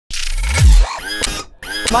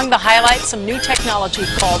Among the highlights, some new technology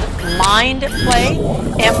called MyndPlay,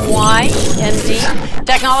 M-Y-N-D,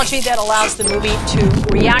 technology that allows the movie to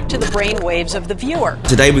react to the brain waves of the viewer.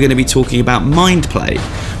 Today we're going to be talking about MyndPlay.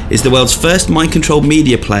 It's the world's first mind-controlled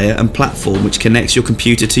media player and platform which connects your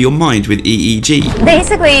computer to your mind with EEG.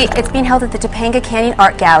 Basically, it's being held at the Topanga Canyon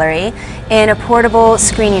Art Gallery in a portable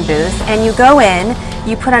screening booth, and you go in,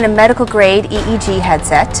 you put on a medical-grade EEG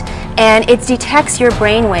headset, and it detects your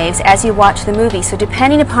brain waves as you watch the movie. So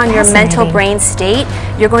depending upon your mental brain state,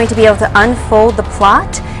 you're going to be able to unfold the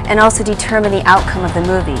plot and also determine the outcome of the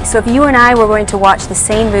movie. So if you and I were going to watch the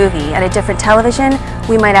same movie at a different television,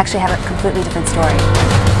 we might actually have a completely different story.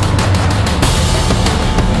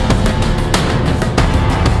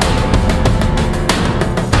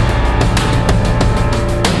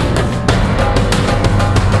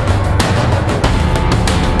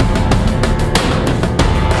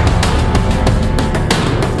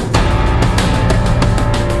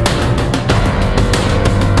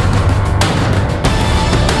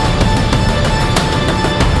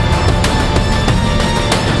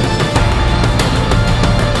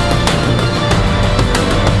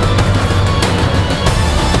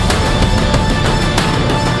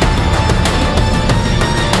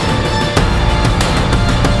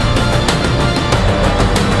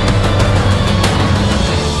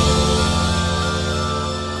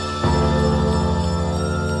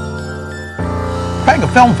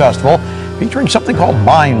 Topanga Film Festival featuring something called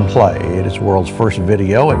MyndPlay. It is the world's first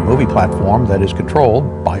video and movie platform that is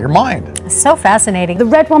controlled by your mind. So fascinating. The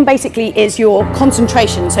red one basically is your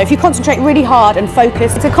concentration. So if you concentrate really hard and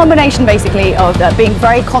focus, it's a combination basically of being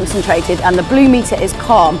very concentrated, and the blue meter is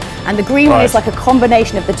calm, and the green one is like a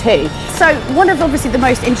combination of the two. So one of obviously the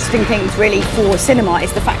most interesting things really for cinema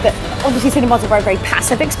is the fact that obviously cinema is a very, very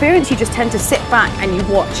passive experience. You just tend to sit back and you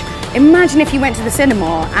watch. Imagine if you went to the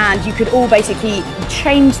cinema and you could all basically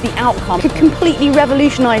change the outcome. It could completely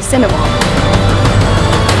revolutionize cinema.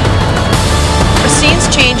 The scenes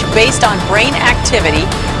change based on brain activity,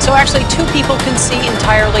 so actually two people can see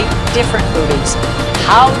entirely different movies.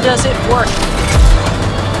 How does it work?